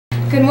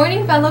Good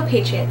morning, fellow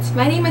Patriots.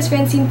 My name is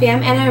Francine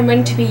Pham, and I am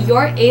running to be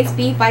your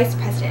ASB Vice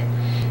President.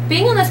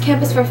 Being on this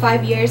campus for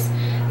 5 years,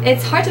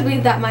 it's hard to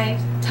believe that my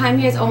time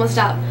here is almost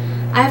up.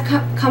 I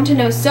have come to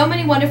know so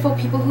many wonderful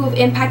people who have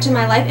impacted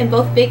my life in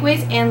both big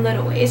ways and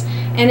little ways,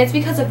 and it's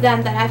because of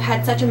them that I've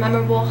had such a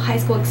memorable high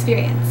school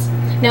experience.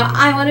 Now,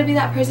 I want to be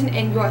that person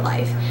in your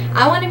life.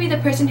 I want to be the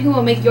person who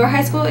will make your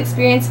high school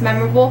experience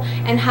memorable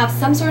and have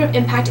some sort of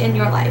impact in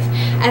your life.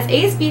 As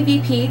ASB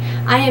VP,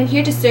 I am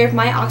here to serve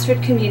my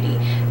Oxford community,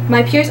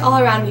 my peers all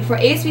around me, for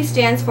ASB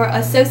stands for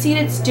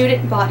Associated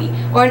Student Body,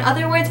 or in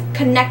other words,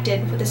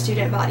 connected with the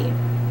student body.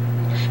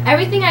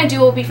 Everything I do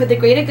will be for the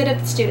greater good of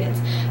the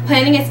students.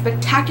 Planning a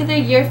spectacular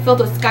year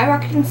filled with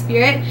skyrocketing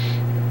spirit,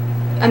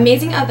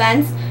 amazing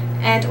events,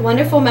 and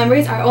wonderful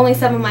memories are only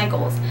some of my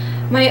goals.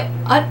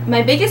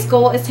 My biggest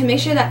goal is to make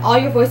sure that all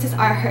your voices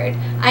are heard.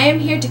 I am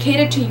here to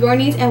cater to your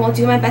needs and will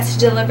do my best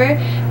to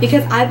deliver,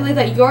 because I believe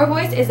that your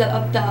voice is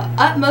of the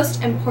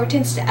utmost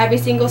importance to every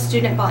single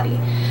student body.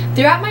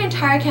 Throughout my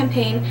entire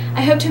campaign,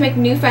 I hope to make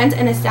new friends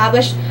and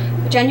establish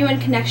genuine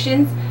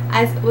connections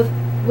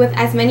with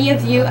as many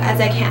of you as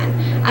I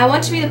can. I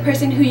want to be the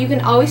person who you can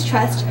always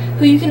trust,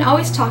 who you can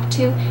always talk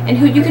to, and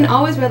who you can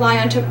always rely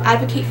on to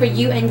advocate for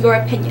you and your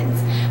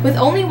opinions. With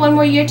only one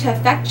more year to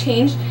affect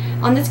change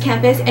on this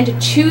campus and to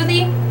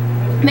truly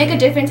make a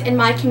difference in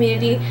my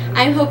community,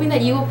 I am hoping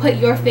that you will put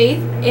your faith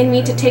in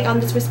me to take on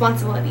this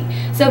responsibility.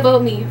 So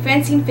vote me,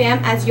 Francine Pham,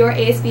 as your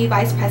ASB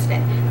Vice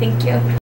President. Thank you.